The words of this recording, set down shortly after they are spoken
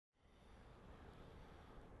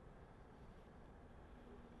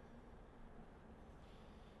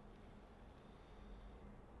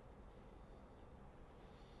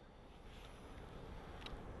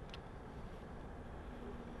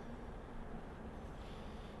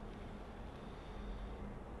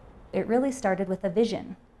It really started with a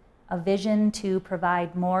vision to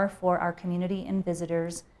provide more for our community and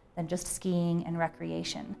visitors than just skiing and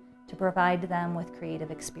recreation, to provide them with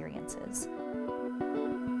creative experiences.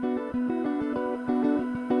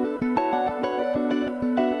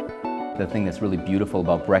 The thing that's really beautiful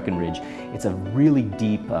about Breckenridge, it's a really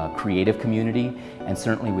deep creative community, and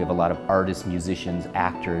certainly we have a lot of artists, musicians,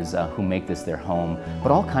 actors who make this their home,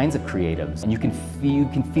 but all kinds of creatives. And you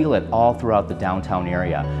can feel it all throughout the downtown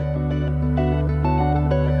area.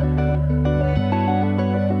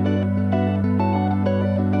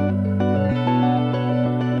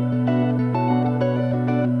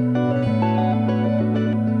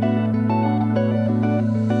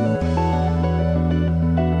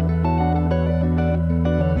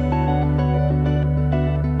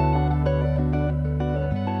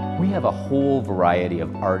 We have a whole variety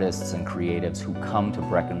of artists and creatives who come to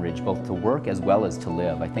Breckenridge both to work as well as to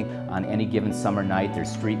live. I think on any given summer night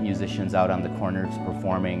there's street musicians out on the corners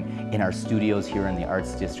performing. In our studios here in the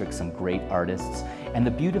Arts District, some great artists. And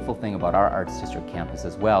the beautiful thing about our Arts District campus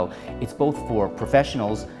as well, it's both for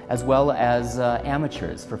professionals as well as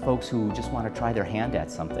amateurs, for folks who just want to try their hand at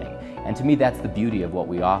something. And to me that's the beauty of what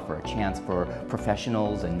we offer, a chance for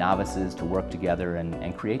professionals and novices to work together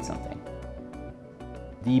and create something.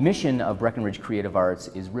 The mission of Breckenridge Creative Arts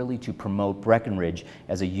is really to promote Breckenridge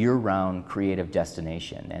as a year-round creative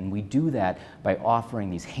destination. And we do that by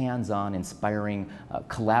offering these hands-on, inspiring,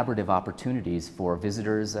 collaborative opportunities for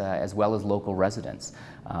visitors as well as local residents.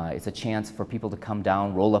 It's a chance for people to come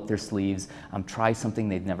down, roll up their sleeves, try something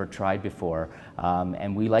they've never tried before.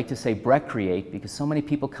 And we like to say BreckCreate because so many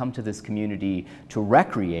people come to this community to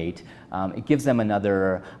recreate. It gives them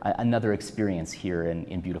another experience here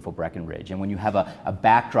in beautiful Breckenridge. And when you have a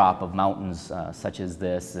backdrop of mountains such as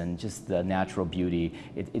this and just the natural beauty,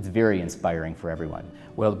 it's very inspiring for everyone.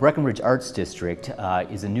 Well, the Breckenridge Arts District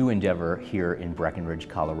is a new endeavor here in Breckenridge,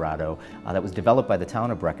 Colorado, that was developed by the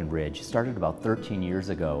town of Breckenridge, started about 13 years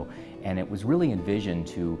ago, and it was really envisioned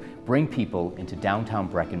to bring people into downtown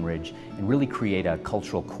Breckenridge and really create a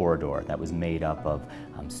cultural corridor that was made up of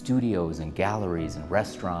studios and galleries and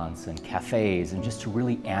restaurants and cafes, and just to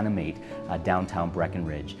really animate downtown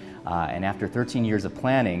Breckenridge. And after 13 years of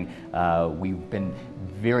planning, we've been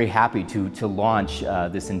very happy to launch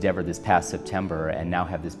this endeavor this past September and now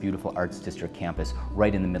have this beautiful Arts District campus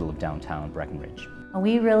right in the middle of downtown Breckenridge.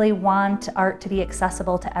 We really want art to be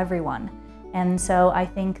accessible to everyone. And so I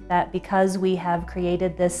think that because we have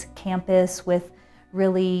created this campus with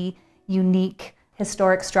really unique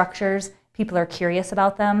historic structures, people are curious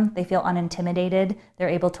about them, they feel unintimidated, they're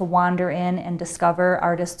able to wander in and discover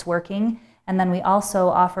artists working. And then we also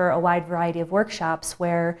offer a wide variety of workshops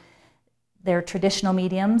where there are traditional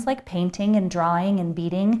mediums like painting and drawing and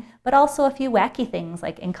beading, but also a few wacky things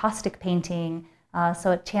like encaustic painting.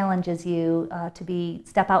 So it challenges you to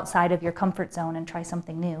step outside of your comfort zone and try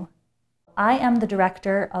something new. I am the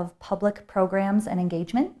Director of Public Programs and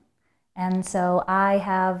Engagement, and so I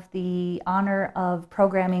have the honor of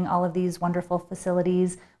programming all of these wonderful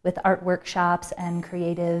facilities with art workshops and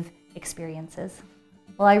creative experiences.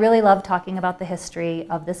 Well, I really love talking about the history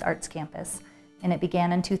of this arts campus, and it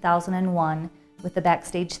began in 2001 with the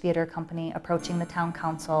Backstage Theater Company approaching the town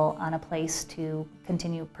council on a place to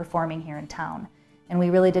continue performing here in town. And we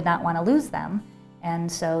really did not want to lose them.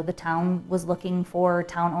 And so the town was looking for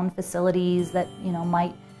town-owned facilities that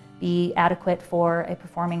might be adequate for a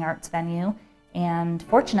performing arts venue. And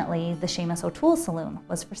fortunately, the Seamus O'Toole Saloon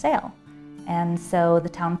was for sale. And so the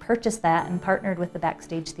town purchased that and partnered with the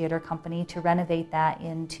Backstage Theater Company to renovate that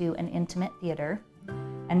into an intimate theater.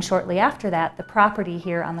 And shortly after that, the property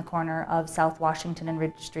here on the corner of South Washington and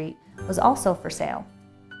Ridge Street was also for sale.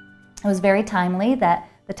 It was very timely that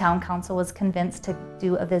the town council was convinced to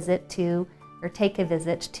take a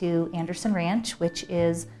visit to Anderson Ranch, which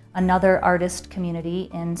is another artist community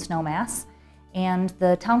in Snowmass. And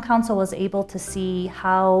the town council was able to see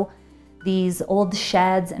how these old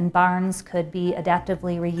sheds and barns could be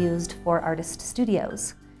adaptively reused for artist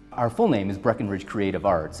studios. Our full name is Breckenridge Creative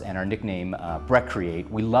Arts, and our nickname, BreckCreate.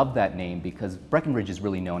 We love that name because Breckenridge is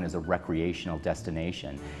really known as a recreational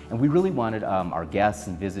destination. And we really wanted our guests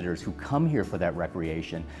and visitors who come here for that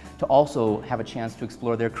recreation to also have a chance to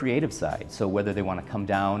explore their creative side. So whether they want to come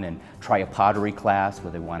down and try a pottery class,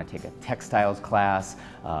 whether they want to take a textiles class,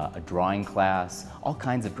 a drawing class, all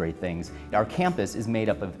kinds of great things. Our campus is made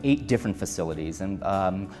up of 8 different facilities, and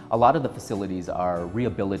a lot of the facilities are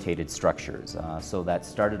rehabilitated structures. So that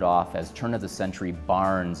started started off as turn-of-the-century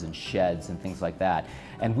barns and sheds and things like that.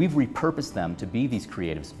 And we've repurposed them to be these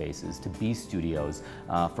creative spaces, to be studios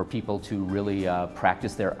for people to really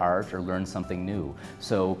practice their art or learn something new.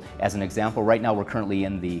 So as an example, right now we're currently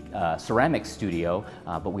in the ceramic studio,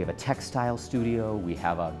 but we have a textile studio, we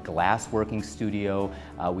have a glassworking studio,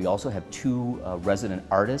 we also have 2 resident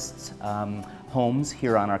artists homes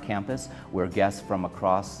here on our campus where guests from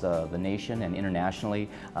across the nation and internationally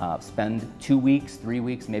spend 2 weeks, 3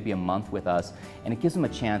 weeks, maybe a month with us, and it gives them a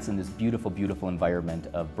chance in this beautiful, beautiful environment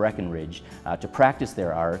of Breckenridge to practice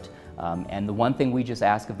their art. And the one thing we just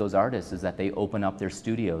ask of those artists is that they open up their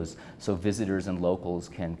studios so visitors and locals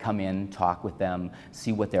can come in, talk with them,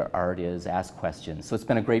 see what their art is, ask questions. So it's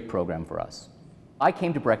been a great program for us. I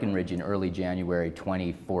came to Breckenridge in early January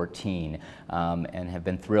 2014 and have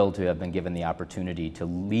been thrilled to have been given the opportunity to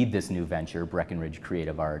lead this new venture, Breckenridge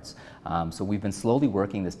Creative Arts. So we've been slowly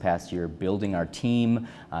working this past year, building our team,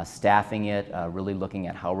 staffing it, really looking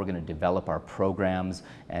at how we're going to develop our programs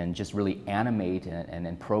and just really animate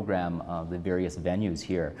and program the various venues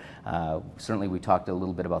here. Certainly we talked a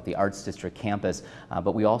little bit about the Arts District campus,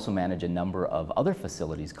 but we also manage a number of other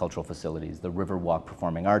facilities, cultural facilities. The Riverwalk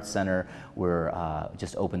Performing Arts Center, we're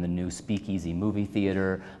just opened the new Speakeasy Movie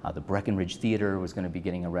Theater. The Breckenridge Theater was going to be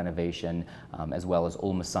getting a renovation, as well as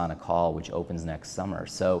Old Masonic Hall, which opens next summer.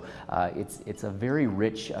 So it's a very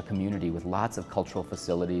rich community with lots of cultural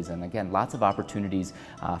facilities and, again, lots of opportunities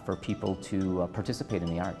for people to participate in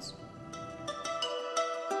the arts.